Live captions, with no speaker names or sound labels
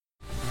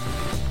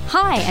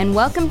Hi, and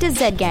welcome to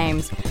Z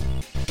Games.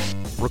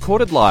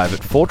 Recorded live at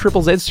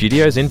 4ZZZ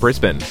Studios in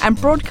Brisbane.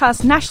 And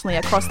broadcast nationally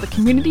across the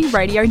Community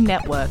Radio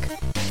Network.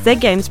 Z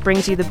Games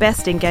brings you the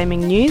best in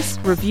gaming news,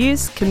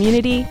 reviews,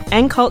 community,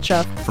 and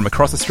culture. From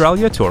across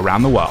Australia to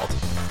around the world.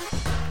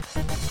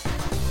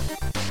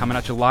 Coming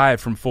at you live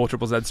from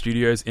 4ZZZ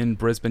Studios in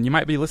Brisbane. You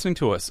might be listening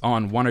to us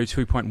on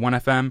 102.1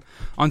 FM,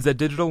 on Z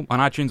Digital, on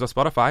iTunes or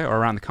Spotify, or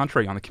around the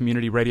country on the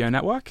Community Radio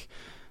Network.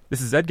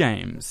 This is Z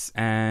Games,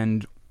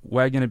 and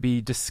we're going to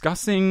be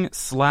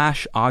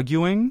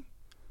discussing/arguing,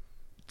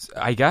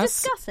 I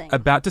guess,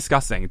 about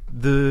discussing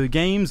the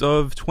games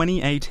of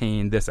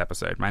 2018 this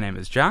episode. My name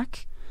is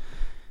Jack.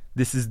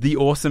 This is the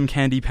awesome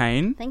Candy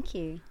Payne. Thank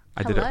you.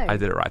 I did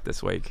it right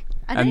this week.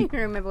 I don't even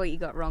remember what you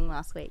got wrong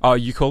last week. Oh,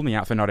 you called me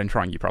out for not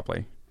introing you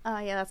properly. Oh,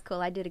 yeah, that's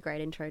cool. I did a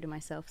great intro to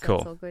myself, so Cool.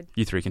 It's all good.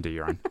 You three can do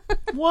your own.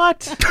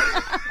 What?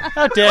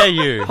 How dare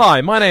you?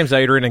 Hi, my name's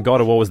Adrian, and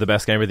God of War was the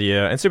best game of the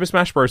year, and Super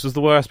Smash Bros. Was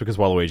the worst because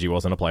Waluigi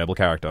wasn't a playable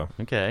character.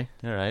 Okay,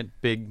 all right.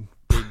 Big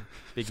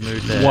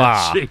mood there.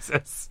 Wow.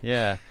 Jesus.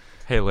 Yeah.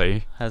 Hey,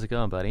 Lee. How's it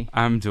going, buddy?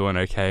 I'm doing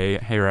okay.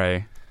 Hey,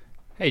 Ray.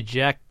 Hey,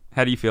 Jack.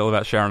 How do you feel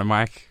about Sharon and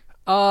Mike?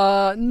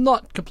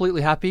 Not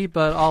completely happy,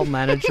 but I'll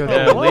manage.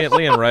 Yeah,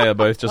 Lee and Ray are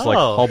both just like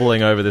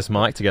hobbling over this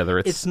mic together.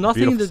 It's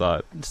nothing beautiful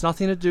sight. It's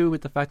nothing to do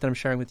with the fact that I'm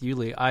sharing with you,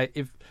 Lee.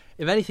 If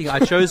anything, I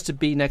chose to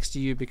be next to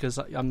you because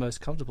I'm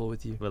most comfortable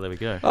with you. Well, there we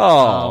go.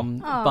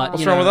 But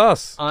what's wrong with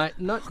us?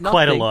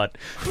 Quite a lot.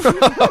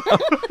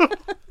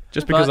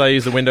 Just because I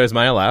use the Windows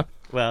Mail app.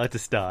 Well, it's a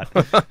start.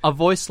 A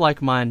voice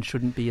like mine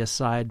shouldn't be a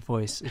side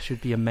voice. It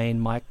should be a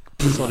main mic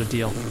sort of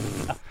deal.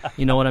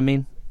 You know what I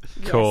mean?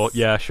 Cool. Yes.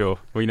 Yeah, sure.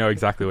 We know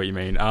exactly what you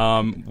mean.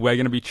 We're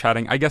going to be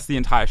chatting. I guess the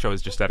entire show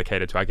is just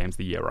dedicated to our games of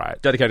the year, right?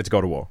 Dedicated to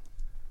God of War.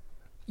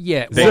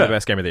 Yeah. Being the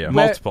best game of the year.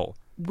 Multiple.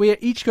 We're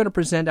each going to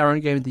present our own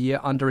game of the year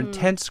under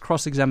intense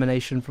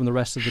cross-examination from the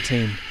rest of the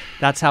team.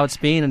 That's how it's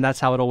been, and that's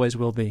how it always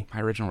will be.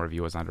 My original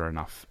review was under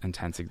enough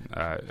intense,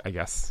 I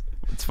guess.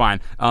 It's fine.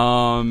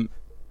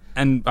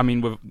 And, I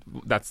mean,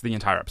 that's the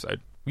entire episode.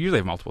 We usually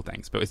have multiple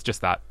things, but it's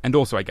just that. And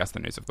also, I guess, the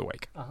news of the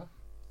week.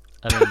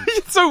 I mean,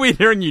 It's so weird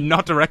hearing you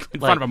not directly in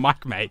front of a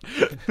mic, mate.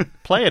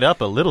 play it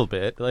up a little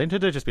bit. Like,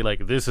 to just be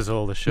like, this is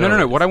all the show.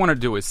 No. What I want to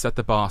do is set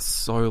the bar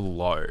so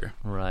low.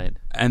 Right.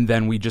 And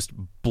then we just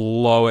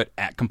blow it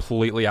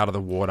completely out of the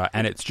water,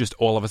 and it's just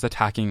all of us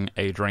attacking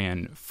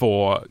Adrian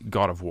for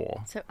God of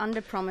War. So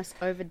under-promise,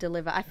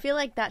 over-deliver. I feel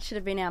like that should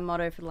have been our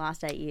motto for the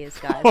last 8 years,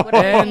 guys. What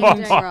are you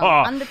doing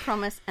wrong?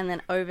 Under-promise and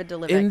then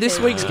over-deliver. In this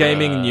week's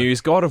gaming news,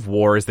 God of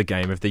War is the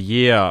game of the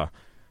year.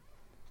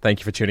 Thank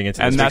you for tuning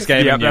into this week's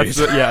gaming news.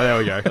 There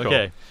we go. Cool.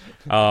 Okay.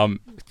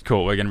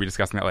 Cool. We're going to be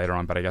discussing that later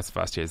on, but I guess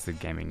first here's the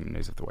gaming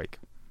news of the week.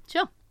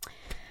 Sure.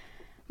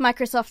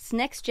 Microsoft's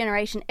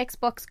next-generation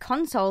Xbox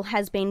console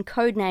has been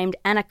codenamed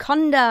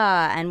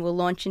Anaconda and will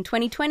launch in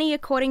 2020,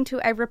 according to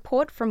a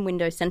report from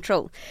Windows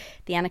Central.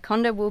 The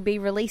Anaconda will be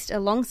released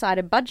alongside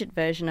a budget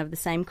version of the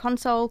same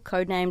console,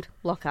 codenamed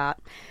Lockhart.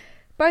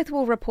 Both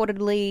will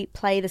reportedly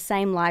play the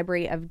same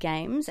library of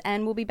games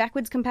and will be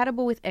backwards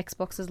compatible with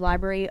Xbox's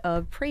library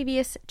of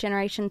previous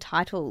generation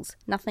titles.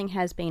 Nothing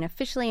has been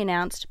officially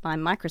announced by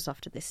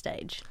Microsoft at this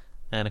stage.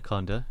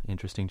 Anaconda,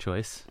 interesting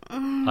choice.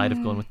 I'd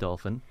have gone with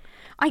Dolphin.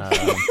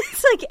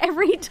 It's like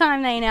every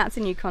time they announce a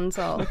new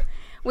console,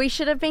 we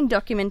should have been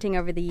documenting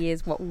over the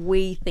years what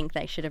we think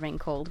they should have been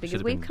called,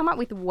 because we've come up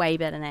with way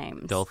better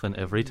names. Dolphin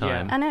every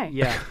time. I know.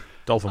 Yeah.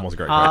 Dolphin was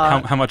great.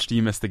 How much do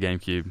you miss the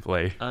GameCube,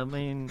 Lee? I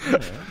mean,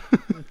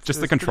 Just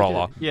the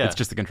controller. Yeah. It's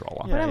just the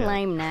controller. What a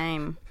lame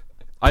name.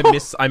 I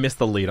miss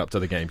the lead up to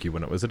the GameCube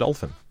when it was a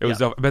Dolphin. It was,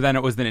 but then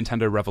it was the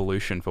Nintendo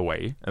Revolution for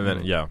Wii. And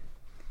then,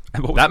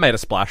 that made a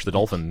splash. The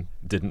Dolphin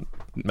didn't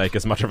make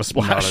as much of a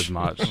splash.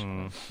 Not as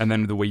much. And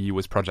then the Wii U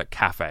was Project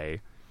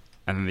Cafe.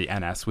 And then the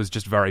NS was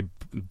just very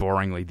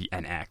boringly the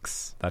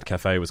NX. That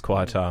cafe was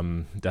quite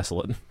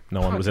desolate.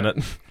 No one was in it.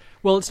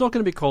 Well, it's not going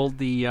to be called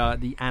the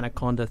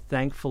Anaconda,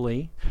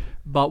 thankfully.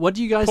 But what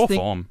do you guys think?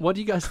 Form. What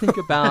do you guys think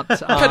about?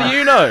 How do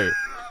you know?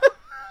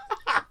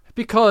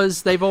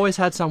 Because they've always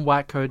had some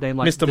whack code name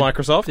like Mr.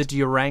 Microsoft? the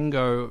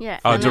Durango. Yeah.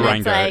 Oh, and then it's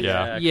Durango, like-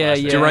 yeah.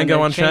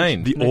 Durango and they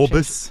Unchained. changed- The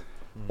Orbis.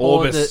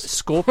 Or the Orbis.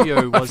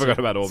 Scorpio I was forgot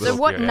about Orbis. So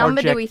what Yeah.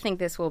 number do Project- we think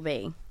this will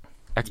be?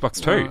 Xbox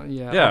 2.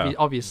 Yeah.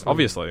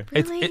 Obviously.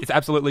 Really? It's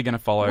absolutely going to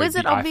follow Was the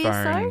it obvious,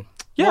 iPhone. though?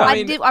 Yeah, Well,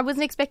 I mean, I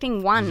wasn't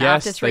expecting one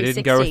yes, after 360. they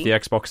didn't go with the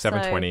Xbox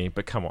 720,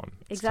 but come on.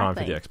 It's time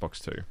for Exactly. the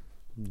Xbox 2.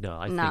 No,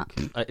 I Nah.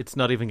 think it's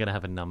not even going to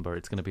have a number.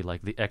 It's going to be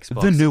like the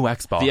Xbox. The new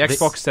Xbox. The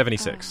Xbox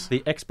 76.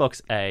 The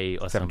Xbox A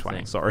or 720.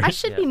 something. Sorry. I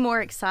should be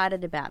more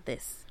excited about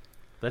this.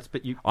 But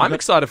you I'm got,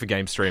 excited for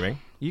game streaming.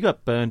 You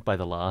got burned by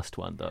the last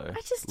one, though. I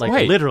just- like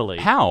Wait, literally.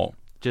 How?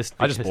 I just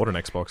bought an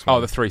Xbox Oh,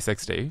 One. the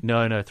 360.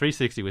 No,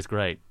 360 was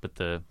great, but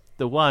the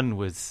one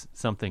was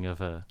something of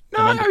an No,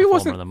 underperformer it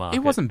wasn't. on the market. It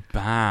wasn't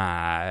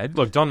bad.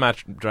 Look, Don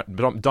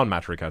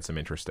Matrick had some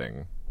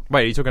interesting...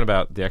 Wait, are you talking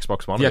about the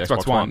Xbox One? The or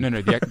Xbox One. No,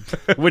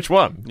 the Which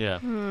one? Yeah.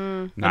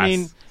 nice. I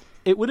mean,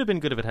 It would have been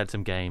good if it had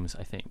some games,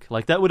 I think.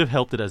 Like, that would have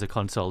helped it as a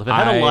console. If it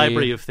had a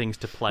library of things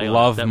to play on.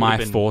 Love that my would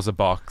have been... Forza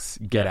box.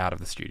 Get out of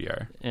the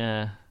studio.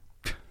 Yeah.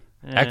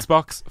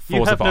 Xbox, Forza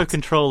You have box. no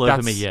control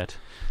over me yet.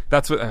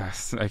 That's what...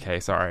 okay,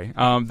 sorry.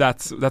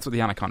 That's what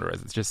the Anaconda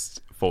is. It's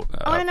just... I want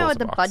to know what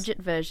the box. budget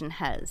version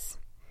has.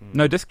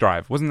 No, disk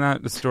drive. Wasn't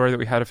that the story that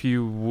we had a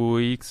few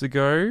weeks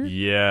ago?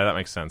 Yeah, that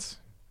makes sense.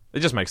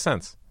 It just makes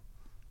sense.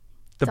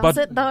 Does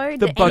it though? The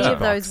Do any budget of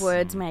those box.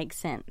 words make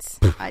sense?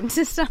 I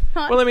just don't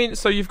know. Well, I mean,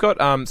 so you've got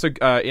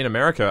in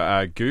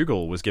America,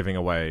 Google was giving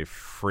away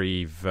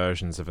free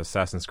versions of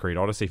Assassin's Creed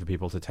Odyssey for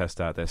people to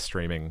test out their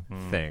streaming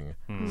thing.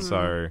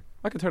 So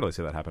I could totally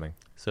see that happening.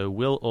 So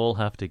we'll all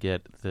have to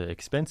get the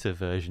expensive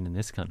version in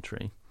this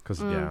country. Because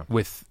yeah,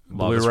 With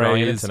Love Australian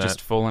Blu-rays internet.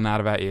 just falling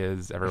out of our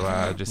ears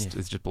everywhere.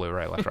 It's just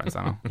Blu-ray left, right, and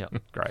center. Yep.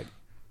 Great.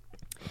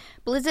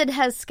 Blizzard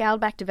has scaled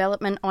back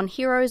development on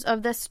Heroes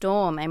of the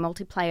Storm, a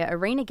multiplayer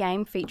arena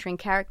game featuring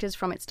characters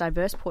from its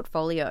diverse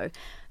portfolio.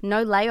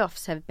 No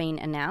layoffs have been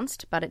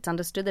announced, but it's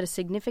understood that a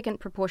significant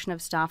proportion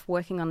of staff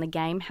working on the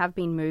game have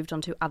been moved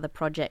onto other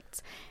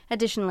projects.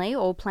 Additionally,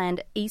 all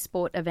planned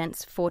esport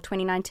events for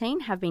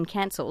 2019 have been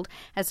cancelled,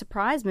 a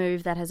surprise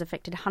move that has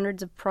affected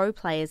hundreds of pro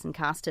players and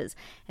casters.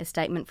 A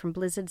statement from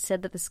Blizzard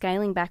said that the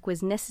scaling back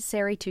was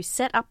necessary to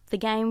set up the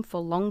game for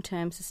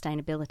long-term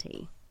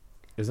sustainability.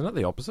 isn't it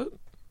the opposite?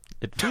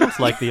 It feels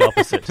like the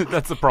opposite.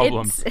 That's the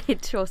problem.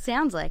 It sure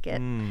sounds like it.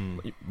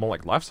 More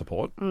like life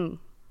support.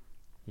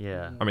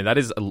 Yeah, I mean,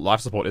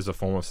 life support is a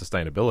form of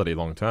sustainability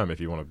long term,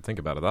 if you want to think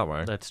about it that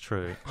way. that's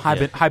true.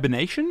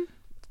 Hibernation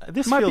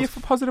This might be a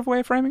feels, positive way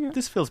of framing it.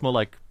 this feels more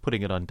like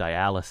putting it on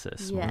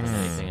dialysis more than Yes.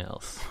 anything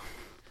else.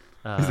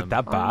 Is it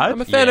that bad? I'm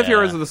a fan of Yeah.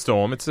 Heroes of the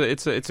Storm. It's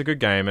a good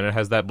game, and it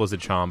has that Blizzard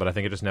charm, but I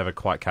think it just never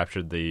quite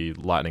captured the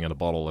lightning in a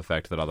bottle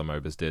effect that other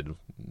MOBAs did.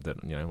 That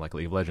like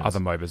League of Legends. Other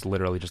MOBAs,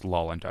 literally just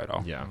LOL and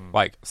Dota. Yeah.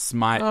 Like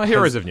Smite.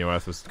 Heroes of New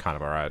Earth was kind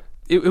of alright.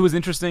 It was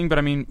interesting, but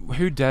I mean,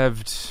 who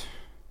devved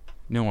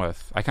New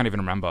Earth? I can't even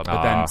remember.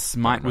 But then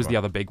Smite was the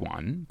other big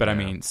one. But I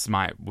mean,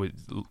 Smite was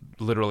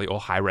literally all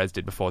Hi-Rez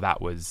did before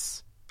that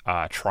was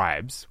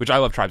Tribes, which I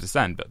love Tribes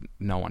Ascend, but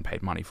no one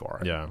paid money for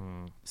it. Yeah,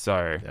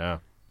 So yeah.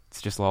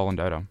 it's just LOL and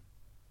Dota.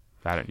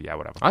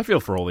 Whatever. I feel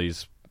for all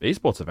these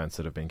esports events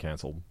that have been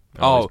cancelled.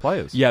 All these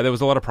players. Yeah, there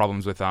was a lot of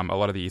problems with a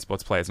lot of the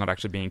esports players not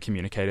actually being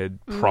communicated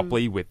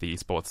properly with the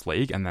esports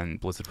league, and then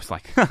Blizzard was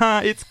like,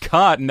 haha, it's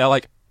cut, and they're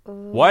like,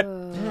 what?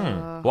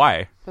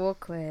 Why?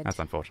 Awkward. That's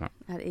unfortunate.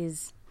 That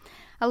is.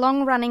 A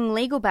long-running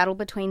legal battle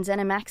between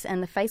ZeniMax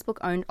and the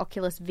Facebook-owned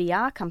Oculus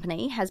VR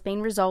company has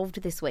been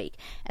resolved this week.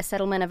 A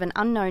settlement of an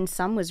unknown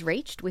sum was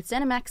reached, with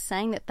ZeniMax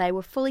saying that they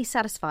were fully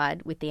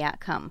satisfied with the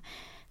outcome.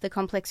 The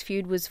complex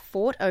feud was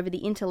fought over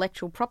the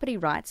intellectual property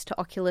rights to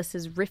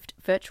Oculus's Rift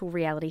virtual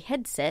reality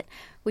headset,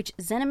 which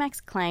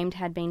ZeniMax claimed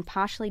had been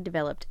partially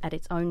developed at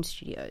its own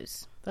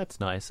studios. That's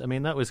nice. I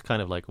mean, that was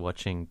kind of like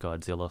watching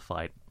Godzilla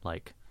fight,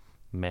 like,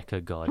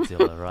 Mecha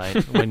Godzilla, right?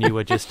 When you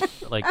were just,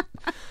 like,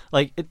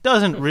 it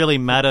doesn't really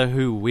matter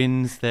who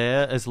wins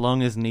there as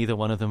long as neither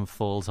one of them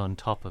falls on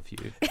top of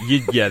you.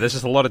 Yeah, there's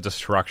just a lot of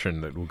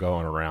destruction that will go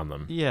on around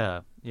them.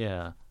 Yeah.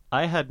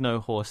 I had no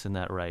horse in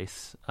that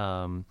race,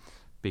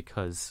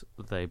 because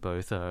they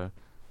both are,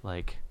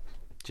 like,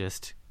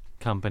 just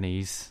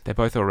companies. They're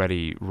both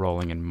already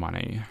rolling in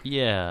money.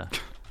 Yeah.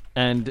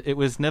 And it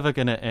was never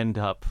going to end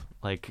up,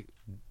 like,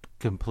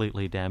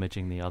 completely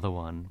damaging the other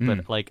one.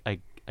 But, like,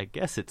 I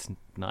guess it's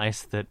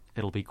nice that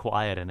it'll be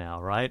quieter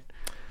now, right?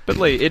 But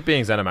Lee, it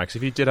being ZeniMax,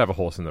 if you did have a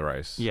horse in the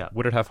race, Yeah.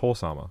 would it have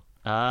horse armor?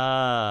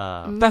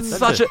 That's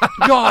such a...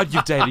 God,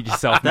 you've dated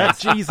yourself, man.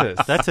 Jesus.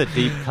 That's a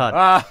deep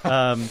cut.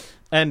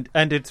 And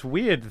it's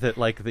weird that,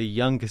 like, the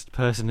youngest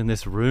person in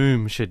this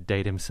room should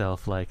date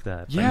himself like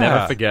that. Yeah. I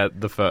never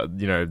forget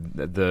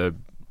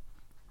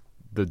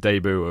the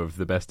debut of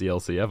the best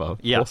DLC ever,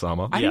 Yeah. Horse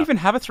Armor. I didn't even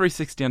have a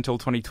 360 until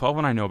 2012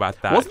 when I knew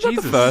about that. Wasn't that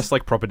Jesus. the first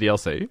like proper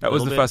DLC? That was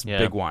Little the bit, first yeah.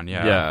 big one,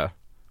 yeah. Yeah.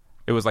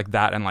 It was like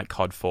that and like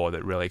COD 4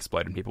 that really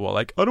exploded. And people were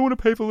like, I don't want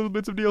to pay for little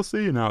bits of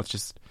DLC. And now it's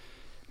just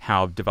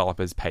how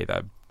developers pay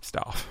their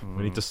stuff.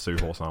 We need to sue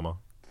Horse Armor.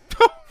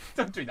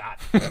 Don't do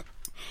that.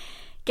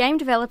 Game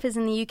developers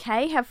in the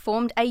UK have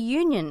formed a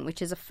union,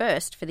 which is a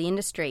first for the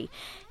industry.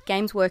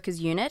 Games Workers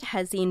Unit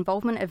has the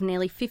involvement of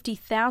nearly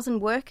 50,000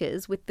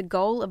 workers with the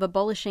goal of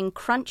abolishing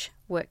crunch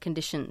work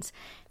conditions.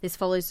 This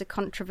follows the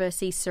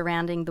controversy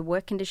surrounding the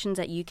work conditions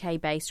at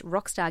UK-based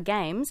Rockstar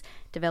Games,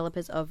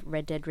 developers of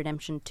Red Dead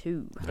Redemption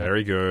 2.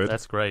 Very good.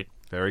 That's great.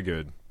 Very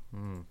good.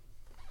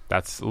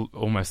 That's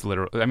almost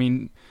literal. I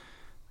mean,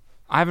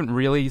 I haven't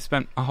really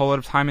spent a whole lot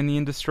of time in the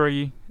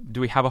industry. Do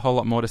we have a whole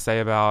lot more to say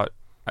about,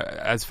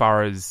 as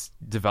far as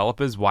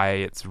developers, why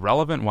it's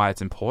relevant, why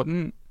it's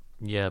important?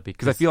 Yeah,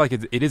 Because I feel like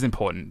it is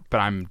important, but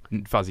I'm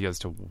fuzzy as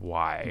to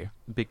why.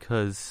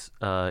 because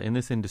in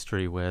this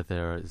industry where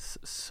there is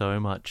so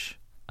much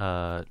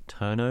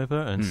turnover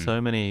and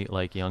so many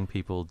like young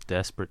people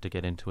desperate to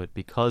get into it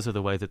because of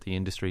the way that the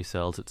industry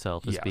sells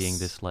itself as being Yes.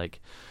 this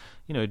like,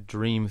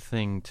 dream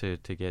thing to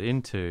get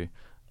into,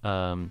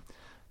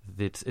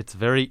 it's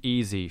very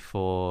easy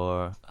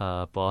for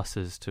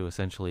bosses to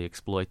essentially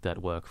exploit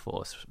that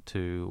workforce,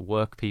 to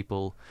work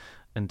people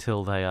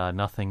until they are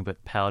nothing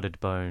but powdered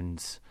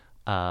bones,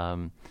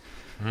 and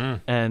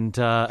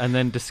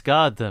then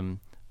discard them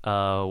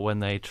when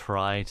they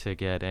try to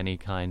get any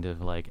kind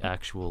of like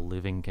actual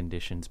living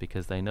conditions,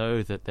 because they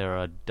know that there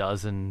are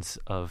dozens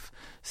of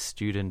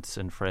students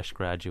and fresh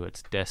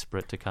graduates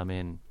desperate to come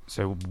in.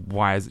 So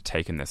why has it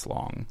taken this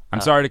long?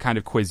 I'm sorry to kind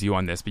of quiz you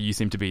on this, but you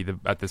seem to be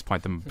at this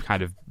point the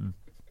kind of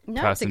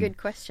No, person. it's a good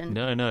question.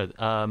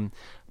 No,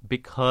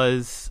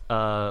 because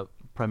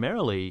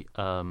primarily.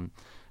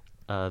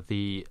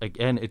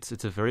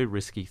 It's a very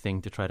risky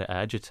thing to try to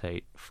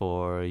agitate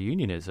for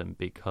unionism,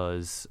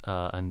 because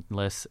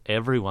unless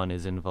everyone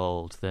is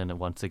involved, then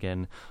once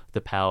again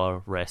the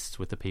power rests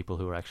with the people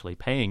who are actually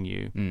paying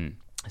you.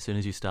 As soon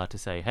as you start to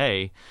say,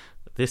 "Hey,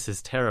 this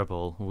is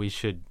terrible. We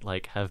should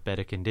have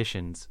better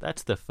conditions,"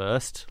 that's the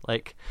first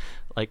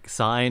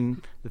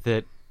sign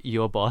that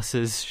your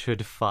bosses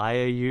should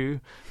fire you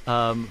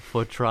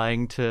for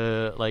trying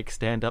to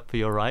stand up for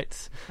your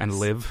rights and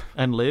live.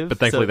 But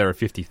thankfully there are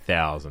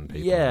 50,000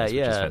 people. Yeah, which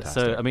is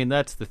fantastic. So I mean,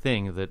 that's the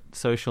thing, that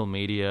social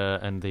media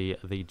and the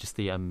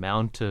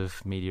amount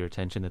of media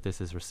attention that this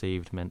has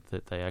received meant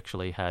that they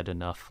actually had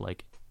enough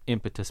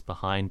impetus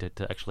behind it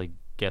to actually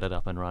get it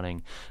up and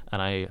running.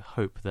 And I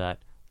hope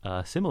that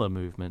similar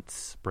movements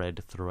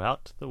spread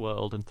throughout the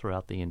world and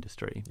throughout the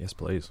industry. Yes,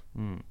 please.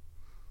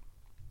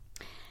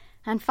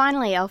 And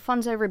finally,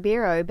 Alfonso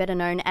Ribeiro, better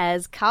known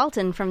as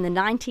Carlton from the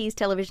 90s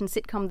television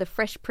sitcom The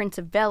Fresh Prince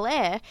of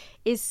Bel-Air,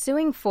 is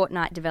suing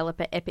Fortnite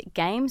developer Epic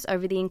Games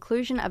over the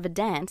inclusion of a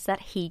dance that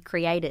he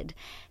created.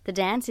 The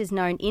dance is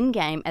known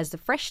in-game as the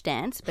Fresh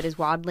Dance, but is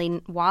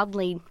widely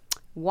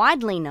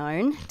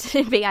known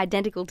to be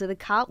identical to the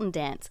Carlton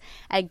dance,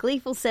 a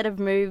gleeful set of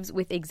moves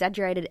with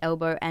exaggerated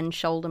elbow and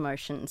shoulder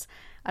motions.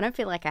 I don't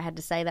feel like I had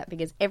to say that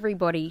because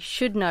everybody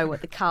should know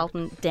what the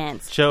Carlton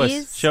dance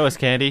is. Show us,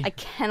 Candy. I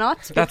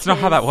cannot. That's not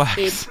how that works.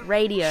 It's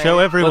radio. Show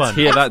everyone. Let's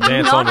hear that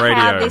dance Not on radio.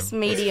 how this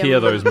medium Let's hear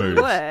those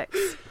moves.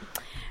 works.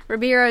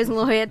 Ribeiro's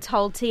lawyer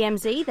told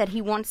TMZ that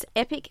he wants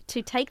Epic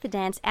to take the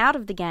dance out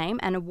of the game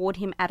and award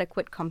him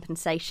adequate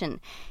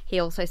compensation. He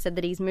also said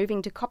that he's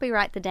moving to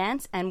copyright the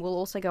dance and will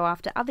also go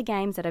after other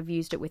games that have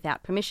used it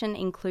without permission,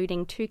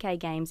 including 2K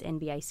Games'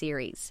 NBA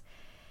series.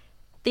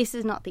 This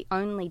is not the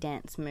only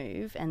dance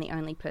move and the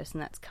only person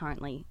that's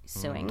currently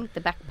suing.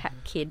 The Backpack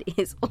Kid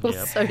is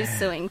also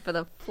suing for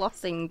the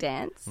flossing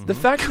dance. The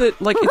fact that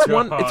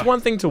it's one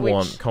thing to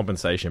want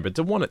compensation, but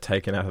to want it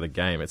taken out of the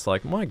game, it's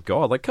like, my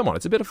God, come on,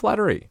 it's a bit of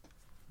flattery.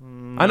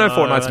 I know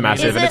Fortnite's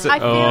massive, and Is it's it? I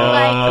feel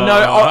like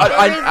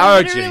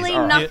no. there is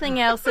literally nothing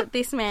else that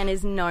this man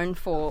is known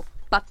for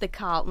but the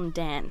Carlton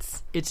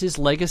dance. It's his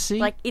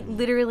legacy. It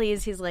literally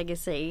is his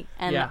legacy.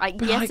 And Yeah.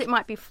 yes, it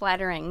might be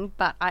flattering,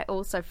 but I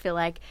also feel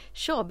like,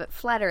 sure, but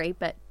flattery,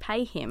 but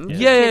pay him.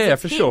 Yeah,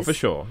 because for it's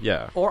sure, his.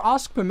 yeah. Or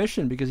ask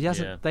permission, because he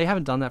hasn't. Yeah. They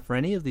haven't done that for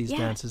any of these Yeah.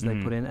 dances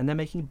they put in, and they're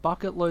making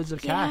bucket loads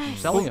of cash Yes.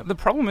 selling Well, it. the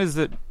problem is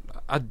that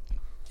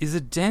is a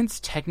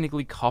dance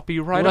technically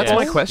copyrighted? Well, that's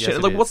my Yes. question.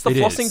 Yes, it What's the is.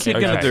 flossing It kid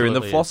is. going to do in the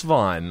Absolutely floss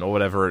vine or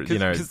whatever?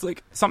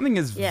 Because something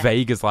as Yeah.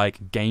 vague as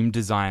game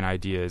design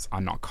ideas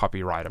are not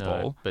copyrightable.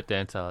 No, but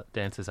dances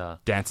are.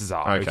 Dances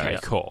are. Okay. Okay,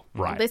 cool.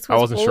 Right. This I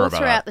was wasn't all sure about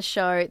throughout that. the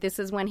show. This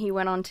is when he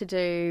went on to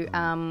do,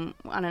 I don't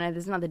know,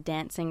 there's another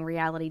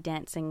reality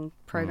dancing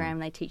program.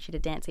 They teach you to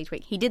dance each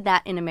week. He did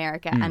that in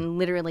America, and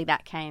literally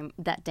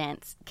that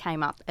dance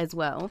came up as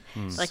well.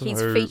 He's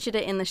So- featured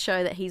it in the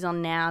show that he's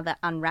on now, that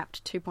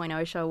Unwrapped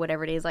 2.0 show,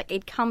 whatever it is.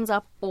 It comes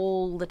up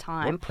all the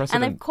time. And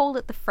precedent- they've called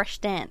it the Fresh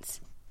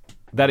Dance.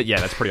 That's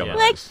pretty Yeah.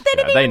 obvious. They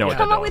didn't they even know what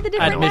come they're up with a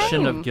doing. different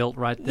Admission name. of guilt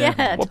right there.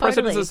 Yeah, What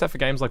precedence totally. is set for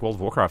games like World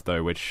of Warcraft,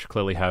 though, which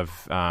clearly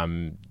have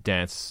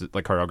dance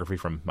choreography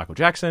from Michael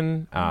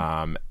Jackson,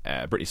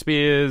 Britney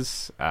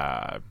Spears,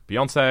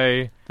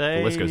 Beyonce.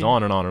 The list goes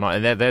on and on and on,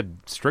 and they're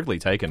strictly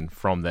taken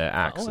from their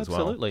acts as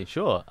well. Absolutely,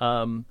 sure.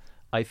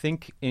 I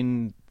think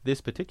in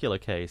this particular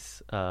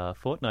case,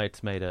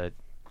 Fortnite's made a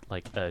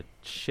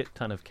shit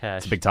ton of cash.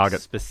 It's a big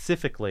target.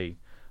 Specifically,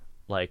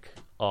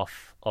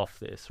 off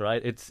this,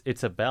 right?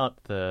 It's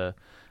about the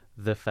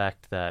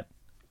fact that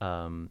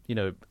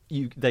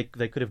they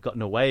could have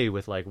gotten away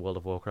with World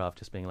of Warcraft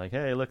just being like,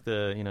 hey, look,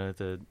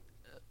 the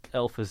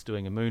elf is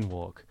doing a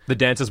moonwalk. The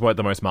dances weren't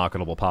the most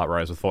marketable part,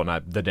 whereas with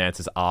Fortnite, the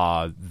dances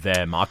are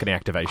their marketing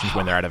activations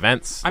when they're at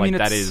events. I mean,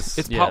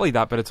 it's partly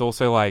that, but it's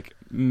also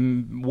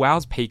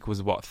WoW's peak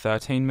was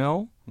 13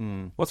 mil?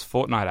 What's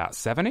Fortnite at?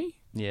 70?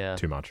 Yeah.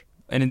 too much.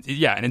 An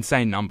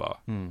insane number.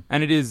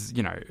 And it is,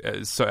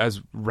 so as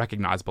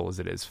recognizable as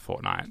it is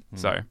Fortnite.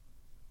 So,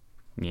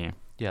 yeah.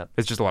 Yeah.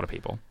 It's just a lot of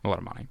people, a lot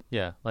of money.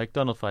 Yeah, like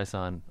Donald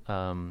Faison,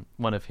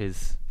 one of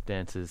his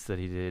dances that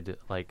he did,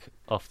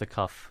 off the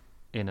cuff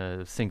in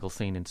a single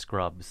scene in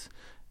Scrubs,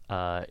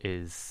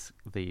 is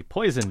the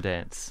Poison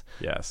dance.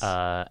 Yes.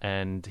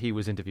 And he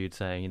was interviewed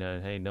saying,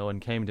 hey, no one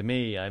came to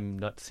me. I'm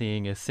not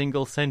seeing a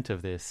single cent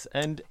of this.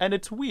 And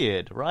it's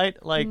weird, right?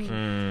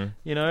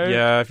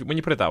 Yeah, when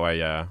you put it that way,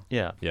 yeah.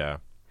 Yeah. Yeah.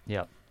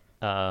 Yeah.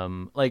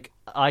 Like,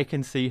 I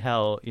can see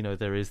how,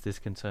 there is this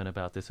concern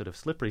about this sort of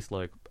slippery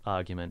slope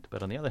argument,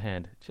 but on the other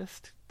hand,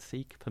 just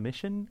seek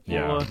permission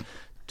or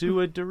do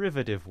a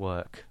derivative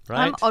work, right?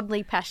 I'm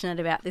oddly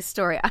passionate about this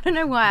story. I don't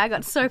know why I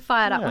got so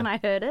fired up when I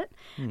heard it.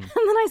 And then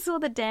I saw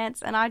the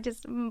dance and I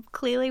just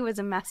clearly was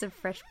a massive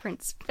Fresh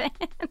Prince fan.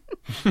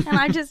 And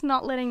I'm just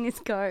not letting this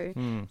go.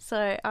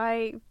 So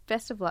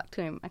best of luck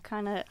to him. I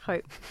kind of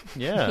hope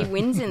he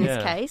wins in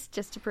this case,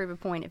 just to prove a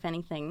point, if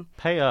anything.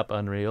 Pay up,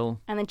 Unreal.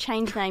 And then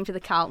change name to the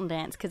Carlton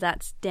Dance, because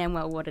that's damn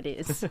well what it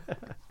is.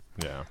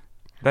 Yeah.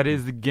 That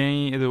is the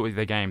game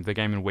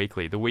in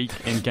Weekly, the week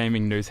in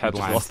gaming news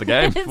headlines. Lost the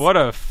game. What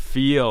a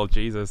feel,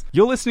 Jesus.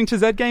 You're listening to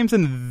Z Games,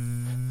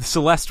 and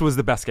Celeste was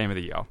the best game of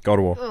the year. God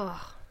of War.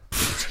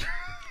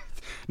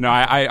 No,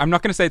 I'm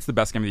not going to say it's the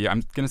best game of the year.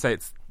 I'm going to say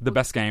it's the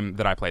best game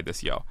that I played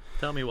this year.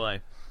 Tell me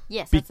why.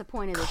 Yes, that's the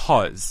point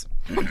of this.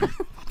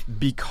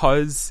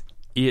 Because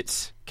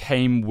it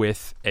came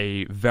with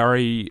a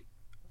very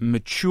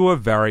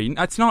mature,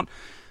 it's not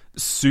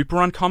super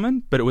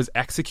uncommon, but it was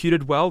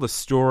executed well. The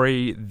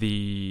story,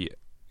 the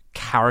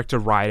character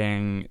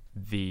writing,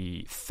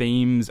 the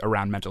themes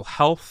around mental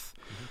health.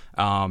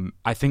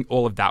 I think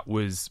all of that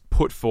was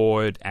put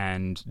forward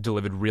and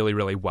delivered really,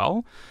 really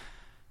well.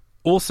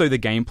 Also, the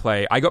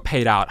gameplay, I got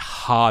paid out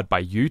hard by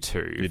you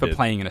two for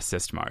playing in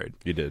assist mode.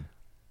 You did.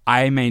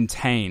 I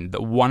maintain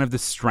that one of the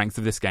strengths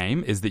of this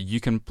game is that you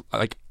can...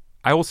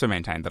 I also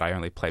maintain that I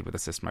only played with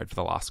assist mode for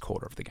the last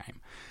quarter of the game.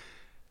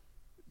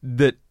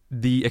 That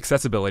the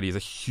accessibility is a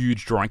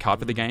huge drawing card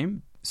for the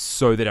game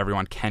so that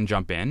everyone can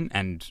jump in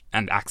and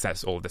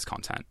access all of this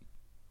content.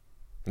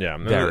 Yeah,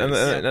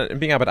 and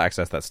being able to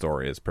access that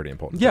story is pretty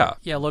important. Yeah.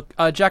 Yeah, look,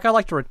 Jack, I'd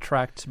like to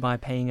retract my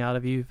paying out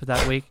of you for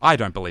that week. I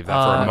don't believe that for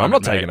a moment, I'm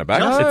not taking it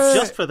back.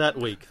 Just for that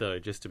week, though,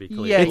 just to be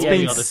clear. Yeah, It's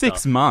been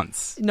 6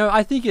 months. No,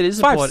 I think it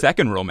is 5 important.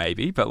 second rule,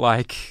 maybe, but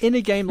in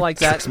a game like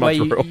that, 6 where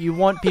month rule. you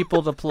want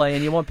people to play,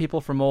 and you want people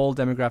from all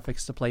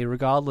demographics to play,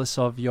 regardless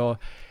of your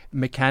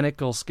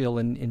mechanical skill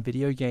in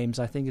video games,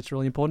 I think it's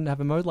really important to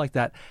have a mode like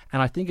that.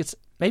 And I think it's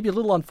maybe a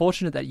little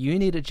unfortunate that you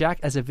need it, Jack,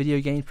 as a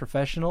video game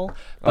professional.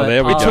 Oh,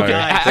 there we go. Took it-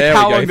 There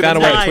how we go. long He did found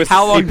a it way to take? twist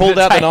How it. long He did pulled it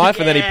out the take? knife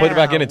and then he put it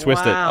back in and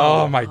twisted it.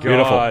 Wow. Oh my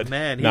Beautiful. god.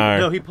 Man,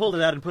 No. he pulled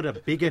it out and put a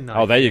bigger knife.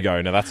 Oh, there you go.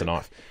 No, that's a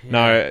knife.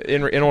 No,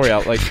 in all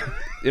reality,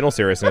 in all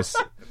seriousness,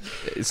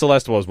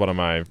 Celeste was one of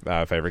my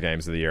favorite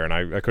games of the year, and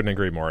I couldn't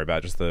agree more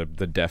about just the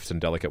deft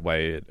and delicate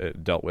way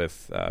it dealt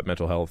with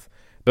mental health,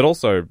 but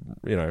also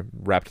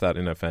wrapped that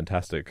in a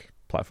fantastic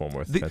platform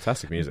with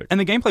fantastic music. And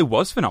the gameplay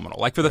was phenomenal.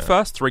 Like, for the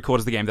first 3/4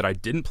 of the game that I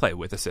didn't play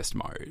with assist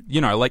mode,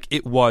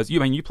 it was...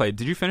 you played...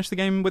 Did you finish the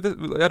game with it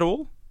at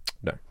all?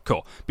 No.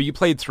 Cool. But you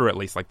played through at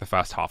least, the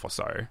first half or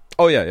so.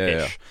 Oh,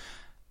 yeah.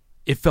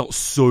 It felt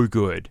so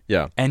good.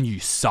 Yeah. And you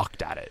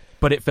sucked at it.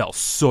 But it felt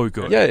so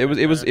good. Yeah,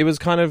 it was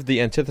kind of the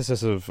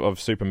antithesis of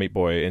Super Meat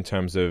Boy in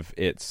terms of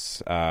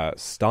its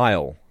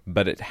style,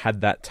 but it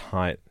had that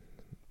tight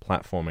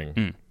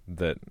platforming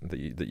that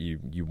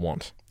you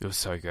want. It was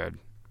so good.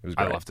 It was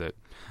great. I loved it.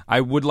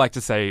 I would like to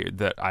say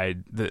that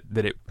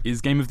that it is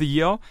Game of the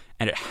Year,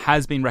 and it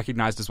has been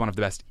recognized as one of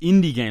the best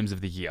indie games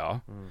of the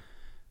year,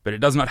 but it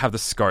does not have the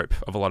scope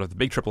of a lot of the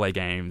big AAA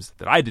games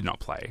that I did not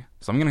play.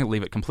 So I'm going to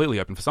leave it completely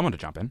open for someone to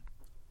jump in.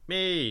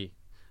 Me.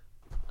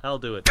 I'll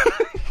do it.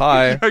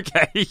 Hi.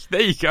 Okay,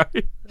 there you go.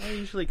 I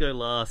usually go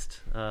last,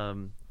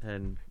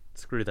 and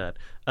screw that.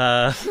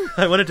 I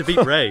wanted to beat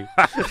Ray.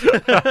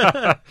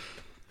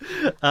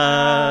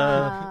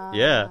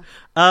 Yeah.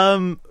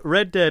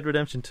 Red Dead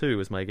Redemption 2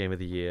 was my game of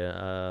the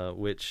year,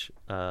 which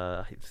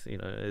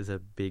is a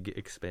big,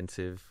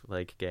 expensive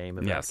game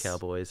about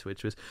cowboys,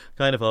 which was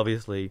kind of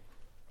obviously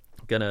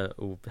gonna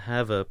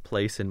have a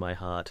place in my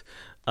heart.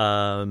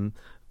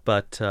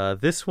 But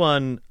this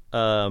one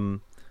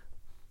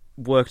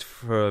worked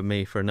for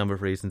me for a number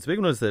of reasons. The big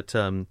one was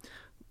that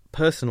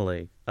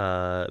personally,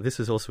 this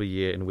was also a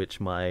year in which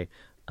my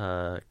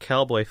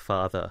cowboy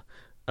father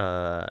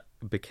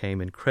became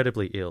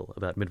incredibly ill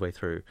about midway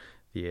through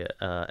the year,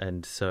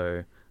 and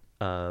so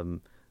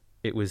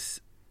it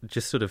was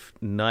just sort of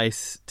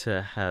nice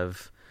to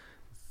have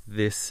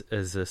this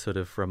as a sort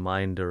of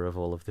reminder of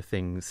all of the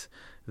things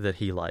that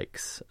he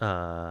likes,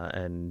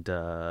 and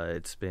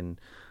it's been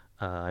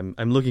I'm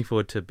looking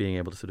forward to being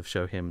able to sort of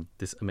show him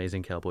this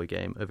amazing cowboy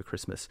game over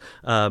Christmas.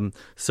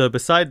 So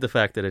beside the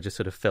fact that it just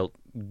sort of felt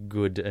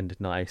good and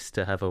nice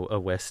to have a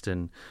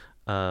Western,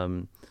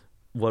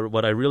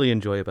 what I really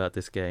enjoy about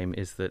this game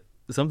is that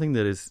something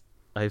that is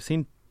I've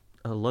seen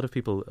a lot of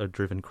people are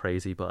driven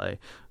crazy by,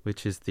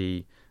 which is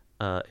the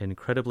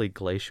incredibly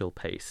glacial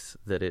pace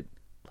that it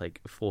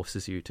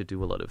forces you to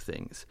do a lot of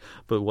things.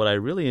 But what I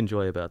really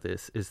enjoy about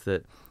this is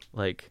that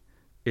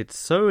it's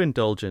so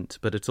indulgent,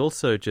 but it's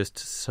also just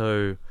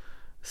so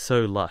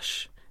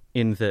lush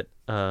in that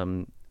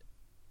when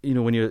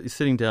you're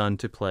sitting down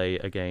to play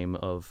a game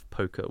of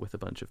poker with a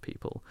bunch of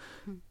people,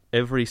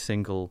 every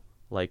single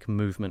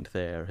movement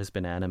there has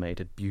been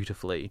animated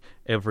beautifully.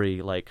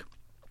 Every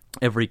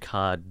every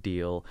card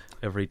deal,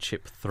 every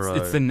chip throw.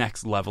 It's the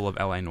next level of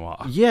LA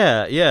Noire.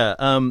 Yeah.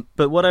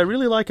 But what I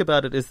really like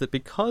about it is that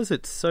because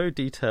it's so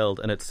detailed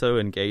and it's so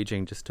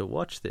engaging just to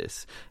watch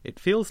this, it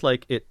feels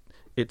like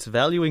it's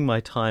valuing my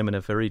time in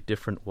a very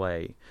different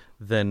way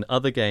than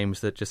other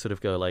games that just sort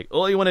of go like,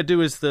 all you want to do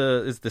is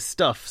the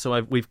stuff.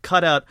 So we've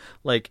cut out,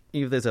 like,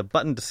 if there's a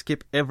button to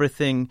skip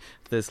everything,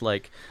 there's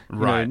like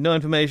no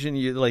information.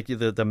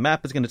 The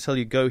map is going to tell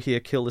you, go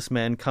here, kill this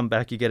man, come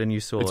back, you get a new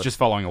sword. It's just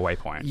following a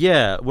waypoint.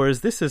 Yeah,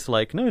 whereas this is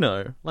like,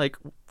 no, like,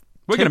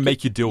 we're going to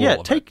make you do all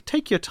of it.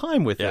 Take your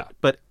time with it,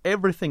 but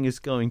everything is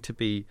going to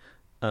be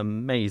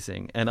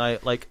amazing. And I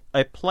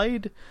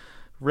played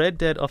Red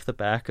Dead off the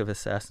back of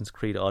Assassin's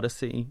Creed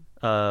Odyssey,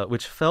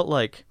 which felt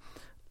like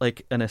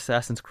an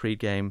Assassin's Creed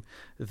game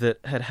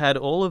that had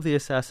all of the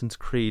Assassin's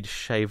Creed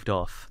shaved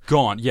off.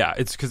 Gone, yeah.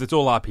 It's because it's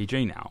all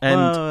RPG now.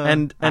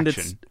 And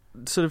action.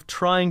 It's sort of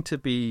trying to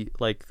be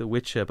like The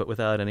Witcher, but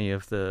without any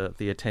of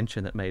the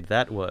attention that made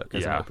that work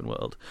as an open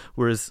world.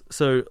 Whereas,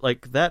 so,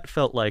 like, that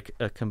felt like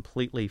a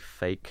completely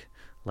fake,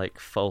 like,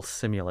 false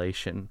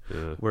simulation.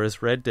 Ugh.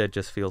 Whereas Red Dead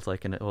just feels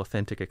like an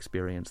authentic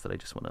experience that I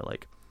just want to,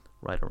 like,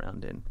 ride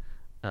around in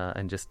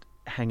and just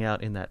hang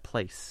out in that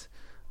place.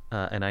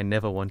 And I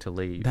never want to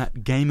leave.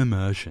 That game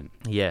immersion.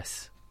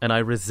 Yes. And I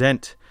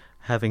resent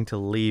having to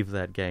leave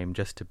that game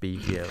just to be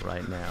here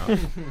right now.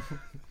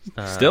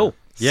 Still?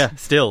 Yeah,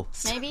 still.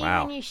 Maybe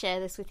Wow. when you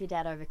share this with your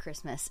dad over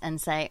Christmas and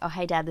say, oh,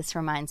 hey, Dad, this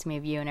reminds me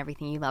of you and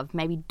everything you love,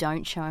 maybe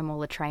don't show him all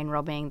the train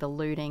robbing, the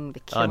looting, the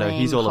killing, Oh, no,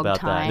 he's all hog about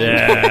tying.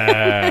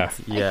 that.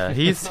 Yeah. Yeah,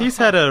 he's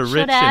had a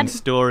rich Dad? and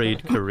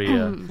storied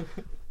career.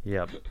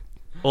 Yep.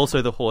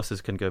 Also, the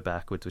horses can go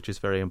backwards, which is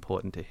very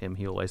important to him.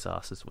 He always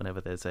asks us whenever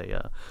there's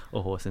a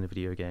horse in a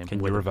video game. Can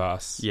you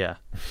reverse? Yeah.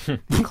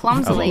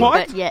 Clumsily,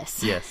 What? but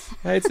yes. Yes.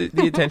 Hey, it's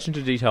the attention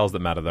to details that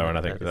matter, though, and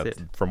I think That is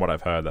that's, from what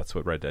I've heard, that's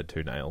what Red Dead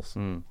 2 nails.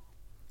 Mm.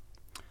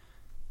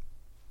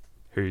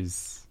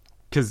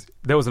 Because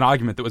there was an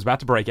argument that was about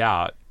to break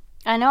out.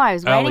 I know, I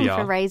was waiting Earlier.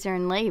 for Razor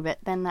and Lee, but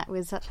then that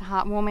was such a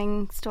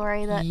heartwarming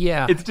story that...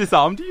 Yeah. It's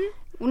disarmed you?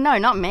 No,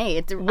 not me.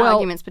 It's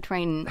arguments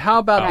between... How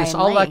about Ray this?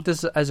 and I'll Lee. like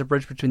this as a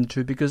bridge between the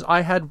two because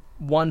I had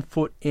one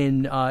foot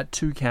in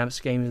two camps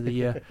Game of the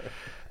Year.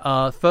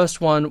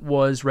 First one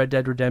was Red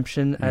Dead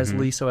Redemption, as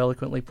Lee so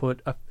eloquently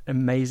put, an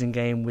amazing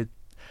game with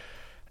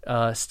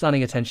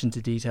stunning attention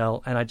to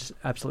detail, and I just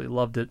absolutely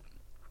loved it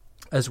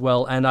as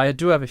well. And I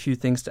do have a few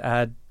things to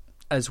add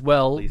as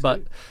well, Please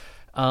but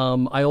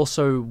I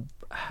also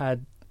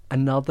had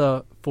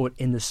another foot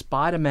in the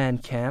Spider-Man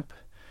camp,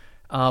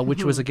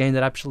 which was a game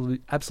that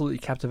absolutely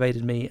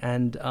captivated me.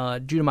 And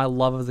due to my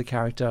love of the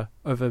character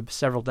over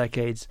several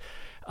decades,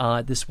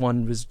 this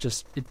one was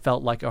just, it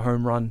felt like a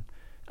home run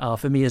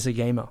for me as a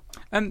gamer.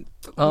 And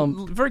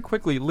very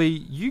quickly,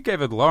 Lee, you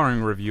gave a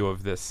glowing review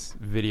of this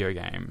video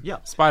game. Yeah.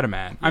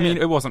 Spider-Man. I Yeah. mean,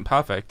 it wasn't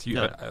perfect.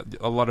 No.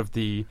 A lot of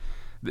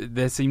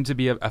there seemed to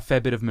be a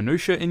fair bit of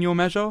minutia in your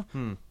measure,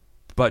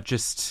 but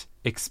just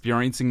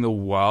experiencing the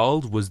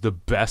world was the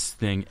best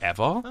thing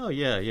ever. Oh,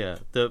 yeah.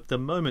 The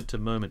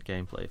moment-to-moment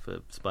gameplay for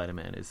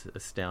Spider-Man is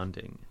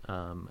astounding.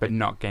 But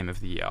not Game of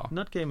the Year.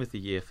 Not Game of the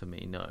Year for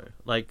me, no.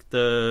 Like,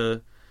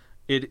 it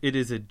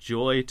is a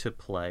joy to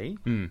play,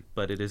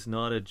 but it is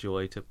not a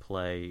joy to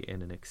play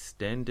in an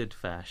extended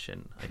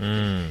fashion, I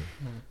think.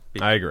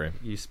 I agree.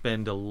 You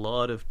spend a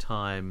lot of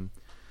time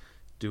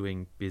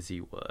doing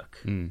busy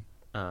work.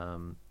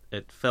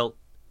 It felt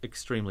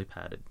extremely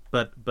padded,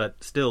 but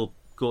still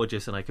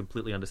gorgeous, and I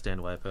completely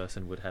understand why a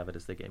person would have it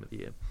as their Game of the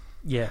Year.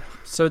 Yeah,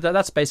 so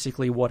that's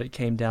basically what it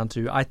came down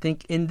to. I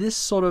think in this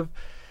sort of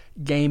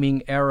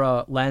gaming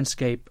era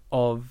landscape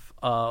of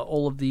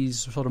all of these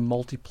sort of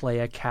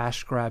multiplayer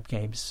cash grab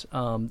games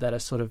that are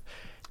sort of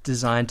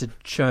designed to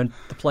churn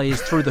the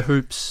players through the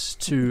hoops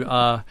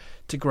to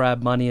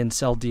grab money and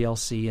sell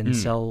DLC and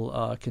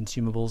sell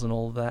consumables and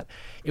all of that.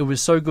 It was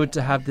so good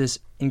to have this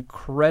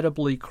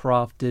incredibly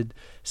crafted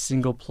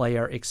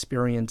single-player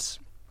experience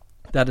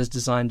that is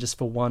designed just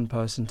for one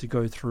person to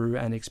go through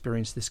and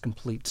experience this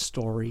complete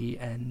story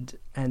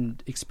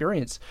and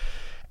experience.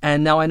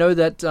 And now I know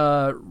that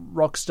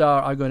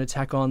Rockstar are going to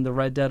tack on the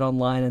Red Dead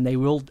Online, and they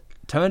will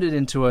turn it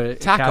into a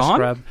cash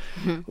grab.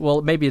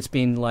 Well, maybe it's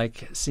been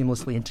like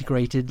seamlessly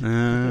integrated.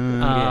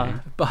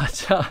 But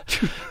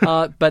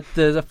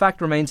the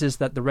fact remains is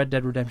that the Red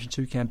Dead Redemption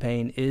 2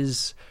 campaign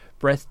is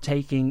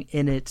breathtaking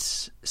in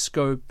its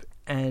scope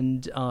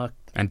and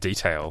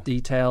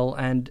detail.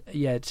 And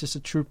yeah, it's just a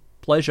true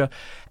pleasure.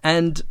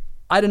 And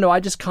I don't know, I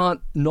just can't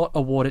not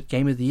award it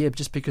Game of the Year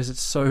just because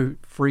it's so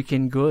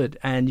freaking good.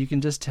 And you can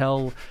just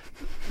tell,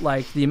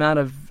 like, the amount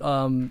of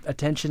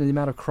attention and the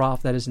amount of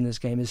craft that is in this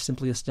game is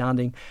simply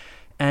astounding.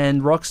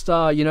 And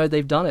Rockstar, you know,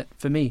 they've done it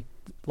for me.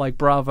 Like,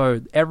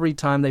 bravo. Every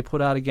time they put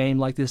out a game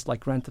like this, like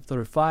Grand Theft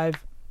Auto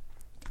 5,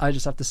 I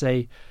just have to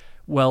say,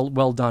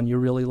 well done. You're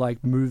really,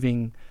 like,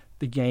 moving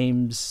the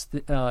game's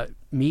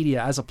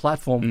media as a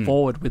platform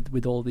forward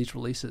with all these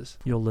releases.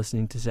 You're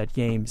listening to Zed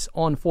Games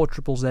on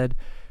 4ZZZ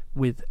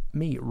with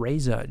me,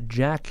 Razor.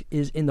 Jack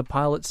is in the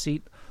pilot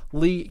seat.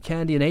 Lee,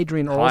 Candy, and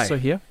Adrian are also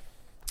here.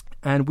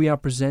 and we are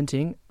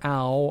presenting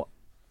our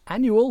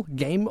annual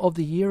Game of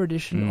the Year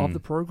edition of the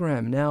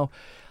program. Now,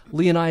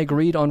 Lee and I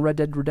agreed on Red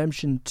Dead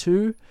Redemption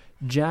 2.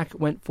 Jack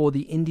went for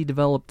the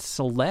indie-developed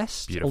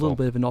Celeste. Beautiful. A little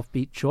bit of an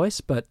offbeat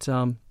choice, but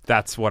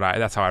That's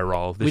how I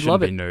roll. This We shouldn't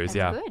love be it. news.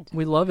 That's Yeah. good.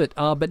 we love it.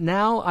 But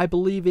now I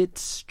believe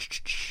it's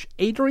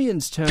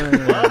Adrian's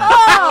turn.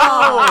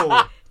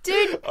 Oh!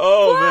 Dude,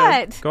 Oh,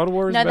 man. what? God of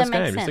War is No, the best that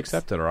makes game. Just sense.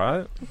 accept it, all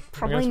right?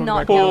 Probably talk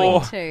not about going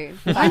God. to.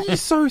 Why are you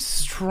so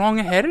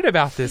strong-headed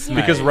about this, mate?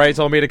 Because Ray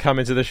told me to come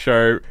into the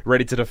show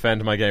ready to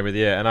defend my Game of the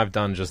Year, and I've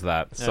done just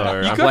that. So you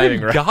I'm got blaming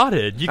him Ray.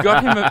 guarded. You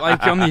got him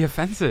on the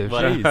offensive.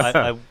 But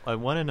Jeez. I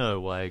want to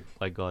know why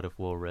God of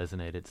War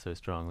resonated so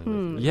strongly with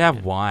me. Yeah,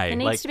 why? There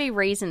needs Like- to be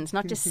reasons,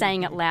 not just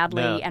saying it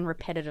loudly No. and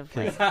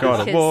repetitively.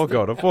 God of War,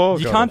 God of War.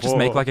 You God can't of just War.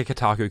 make like a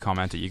Kotaku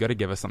commenter. You got to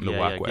give us something to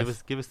work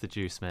with. Give us the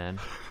juice, man.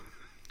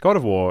 God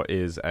of War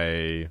is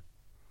a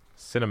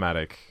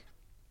cinematic.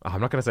 I'm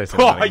not going to say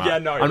cinematic. yeah,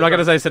 no, I'm not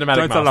going to say cinematic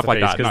don't set it up like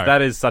masterpiece that, because no.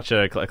 that is such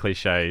a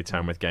cliche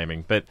term with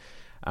gaming. But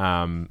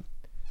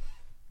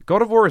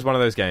God of War is one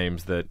of those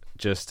games that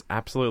just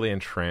absolutely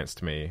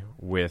entranced me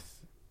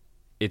with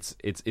its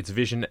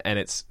vision and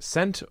its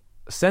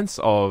sense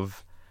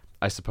of,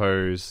 I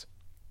suppose,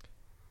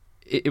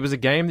 it was a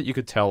game that you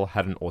could tell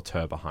had an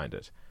auteur behind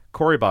it.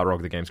 Cory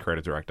Barlog, the game's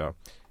creative director,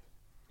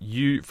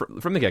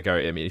 from the get-go,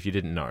 I mean, if you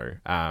didn't know,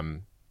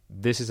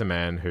 this is a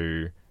man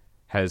who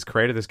has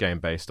created this game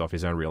based off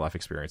his own real-life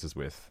experiences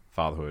with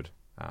fatherhood,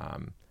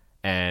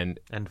 and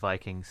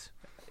Vikings.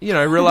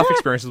 real-life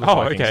experiences with Oh,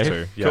 Vikings okay.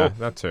 too. Yeah, Cool.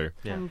 that too.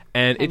 Yeah.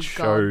 And it And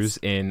shows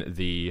in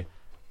the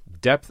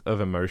depth of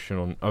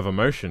emotion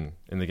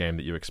in the game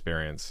that you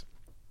experience.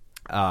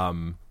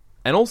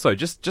 And also,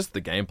 just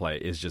the gameplay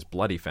is just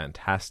bloody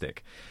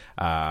fantastic.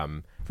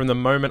 From the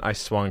moment I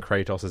swung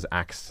Kratos'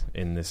 axe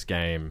in this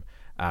game,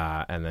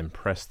 and then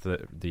pressed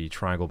the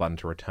triangle button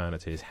to return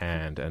it to his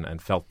hand,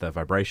 and felt the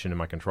vibration in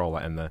my controller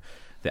and the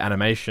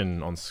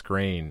animation on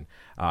screen,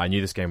 I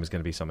knew this game was going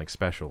to be something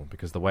special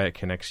because the way it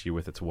connects you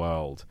with its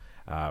world,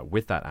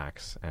 with that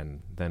axe,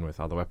 and then with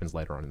other weapons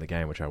later on in the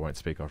game, which I won't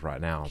speak of right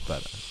now,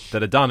 but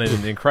that are done in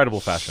an incredible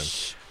fashion,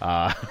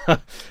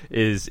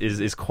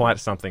 is quite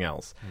something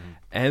else.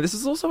 And this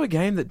is also a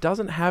game that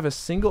doesn't have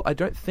I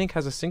don't think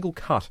has a single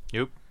cut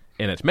Yep.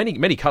 in it.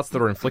 Many cuts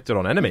that are inflicted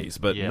on enemies,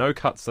 but Yeah. no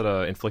cuts that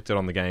are inflicted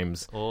on the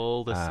game's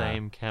All the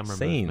same camera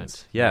scenes.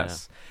 movement.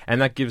 Yes, and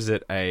that gives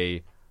it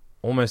a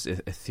almost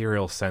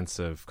ethereal sense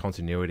of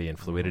continuity and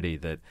fluidity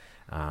that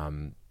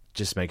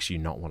just makes you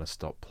not want to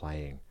stop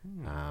playing.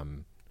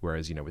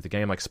 Whereas, with a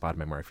game like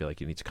Spider-Man, where I feel like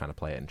you need to kind of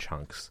play it in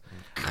chunks.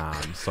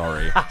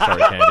 Sorry,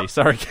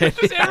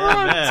 Candy.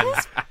 Man.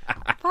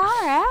 Far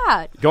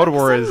out. God of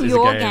War It's is a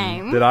your game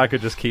game. that I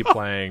could just keep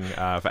playing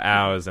for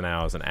hours and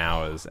hours and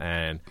hours,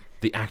 and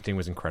the acting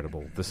was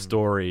incredible. The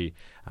story,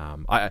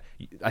 I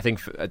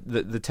think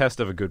the test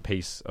of a good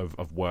piece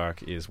of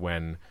work is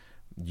when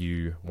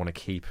you want to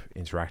keep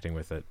interacting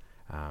with it,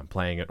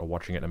 playing it or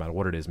watching it, no matter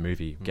what it is,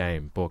 movie,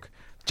 game, book,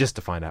 just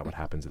to find out what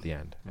happens at the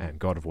end. And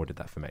God of War did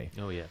that for me.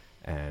 Oh yeah.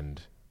 And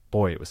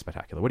boy, it was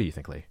spectacular. What do you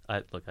think, Lee?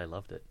 I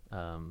loved it.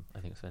 I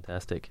think it's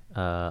fantastic,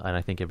 and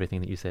I think everything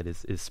that you said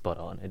is spot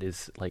on. It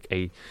is like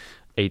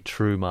a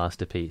true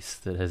masterpiece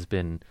that has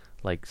been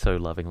like so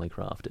lovingly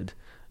crafted,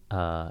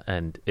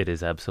 and it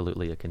is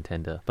absolutely a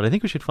contender. But I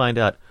think we should find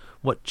out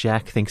what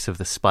Jack thinks of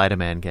the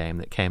Spider-Man game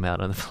that came out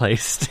on the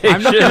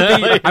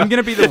PlayStation. I'm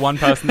gonna be the one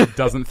person that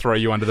doesn't throw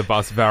you under the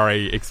bus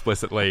very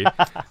explicitly.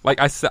 Like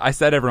I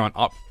set everyone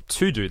up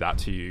to do that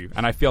to you,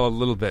 and I feel a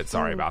little bit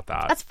sorry about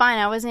that. That's fine.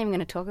 I wasn't even going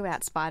to talk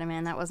about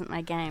Spider-Man. That wasn't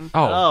my game.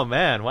 Oh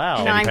man, wow!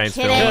 No, Candy I'm Paint's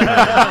kidding. feeling the Oh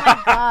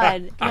my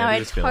god. No, Candy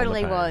it is feeling the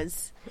totally pain.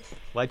 was.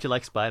 Why'd you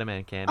like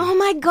Spider-Man, Candy? Oh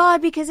my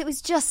god, because it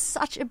was just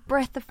such a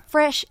breath of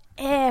fresh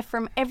air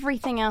from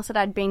everything else that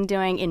I'd been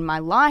doing in my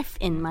life,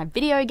 in my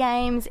video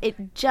games.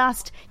 It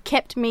just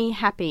kept me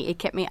happy. It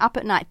kept me up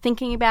at night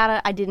thinking about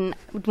it. I didn't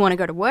want to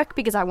go to work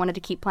because I wanted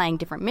to keep playing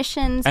different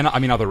missions. And I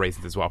mean other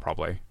reasons as well,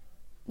 probably.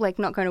 Like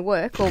not going to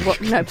work or what?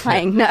 No,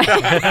 playing. No.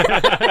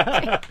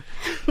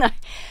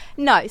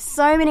 No,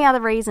 so many other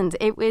reasons.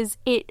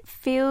 It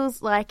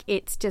feels like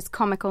it's just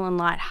comical and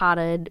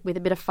lighthearted with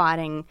a bit of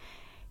fighting,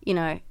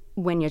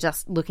 when you're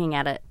just looking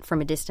at it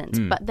from a distance.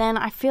 But then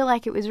I feel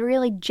like it was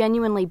really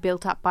genuinely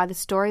built up by the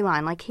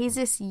storyline. Like, he's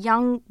this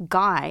young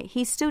guy.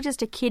 He's still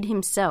just a kid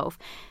himself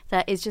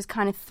that is just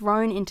kind of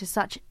thrown into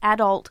such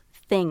adult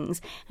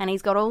things, and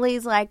he's got all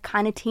these like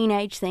kind of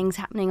teenage things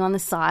happening on the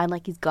side.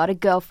 Like, he's got a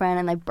girlfriend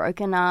and they've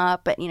broken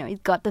up, but he's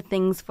got the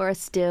things for her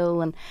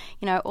still, and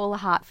all the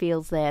heart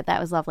feels there.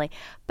 That was lovely.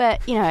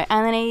 But and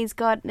then he's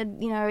got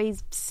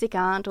his sick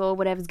aunt or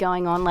whatever's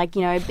going on. Like,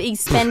 he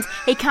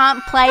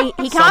can't pay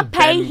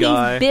Ben his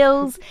guy.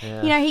 bills.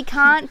 Yeah. He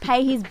can't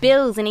pay his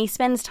bills, and he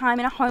spends time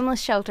in a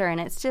homeless shelter,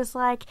 and it's just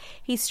like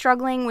he's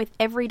struggling with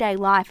everyday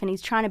life, and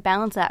he's trying to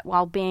balance that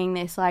while being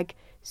this like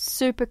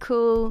super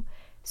cool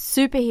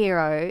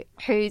superhero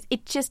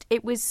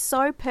it was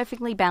so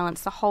perfectly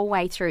balanced the whole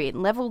way through. It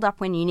leveled up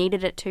when you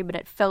needed it to, but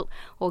it felt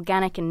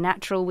organic and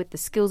natural with the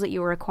skills that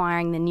you were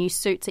acquiring, the new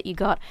suits that you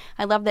got.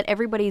 I love that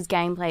everybody's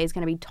gameplay is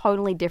going to be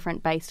totally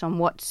different based on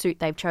what suit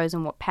they've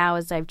chosen, what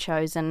powers they've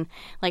chosen.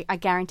 Like, I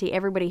guarantee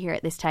everybody here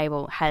at this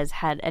table has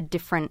had a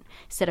different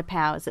set of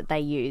powers that they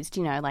used.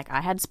 You know, like I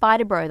had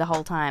Spider-Bro the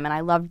whole time, and I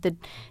loved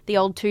the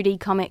old 2D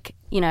comic,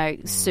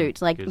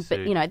 suit. Like, but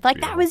suit.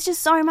 That was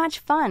just so much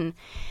fun.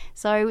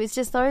 So it was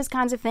just those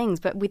kinds of things,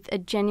 but with a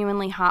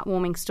genuinely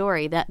heartwarming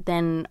story that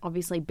then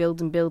obviously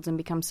builds and builds and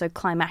becomes so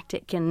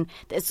climactic, and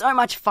there's so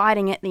much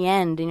fighting at the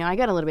end. I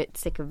got a little bit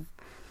sick of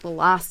the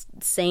last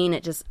scene.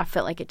 I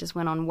felt like it just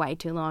went on way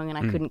too long, and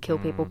I couldn't kill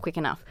people quick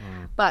enough.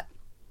 But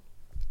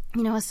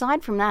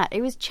aside from that,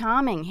 it was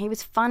charming. He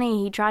was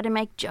funny. He tried to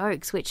make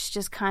jokes, which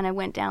just kind of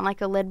went down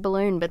like a lead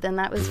balloon. But then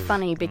that was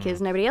funny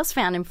because nobody else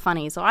found him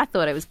funny. So I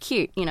thought it was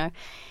cute,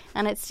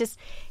 And it's just,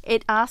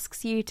 it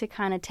asks you to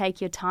kind of take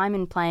your time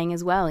in playing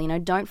as well.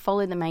 Don't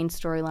follow the main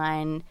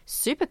storyline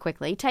super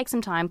quickly. Take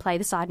some time, play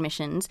the side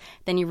missions.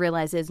 Then you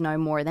realize there's no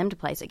more of them to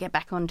play. So get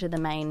back onto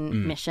the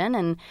main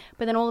mission.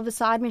 But then all of the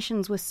side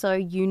missions were so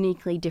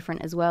uniquely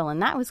different as well.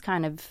 And that was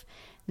kind of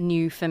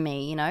new for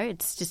me.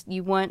 It's just,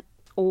 you weren't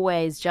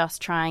always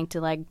just trying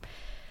to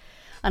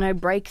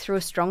break through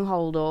a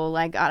stronghold or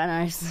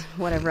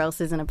whatever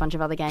else is in a bunch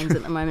of other games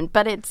at the moment.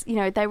 But it's,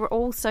 they were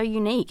all so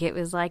unique. It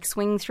was like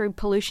swing through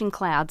pollution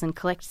clouds and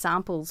collect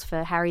samples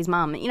for Harry's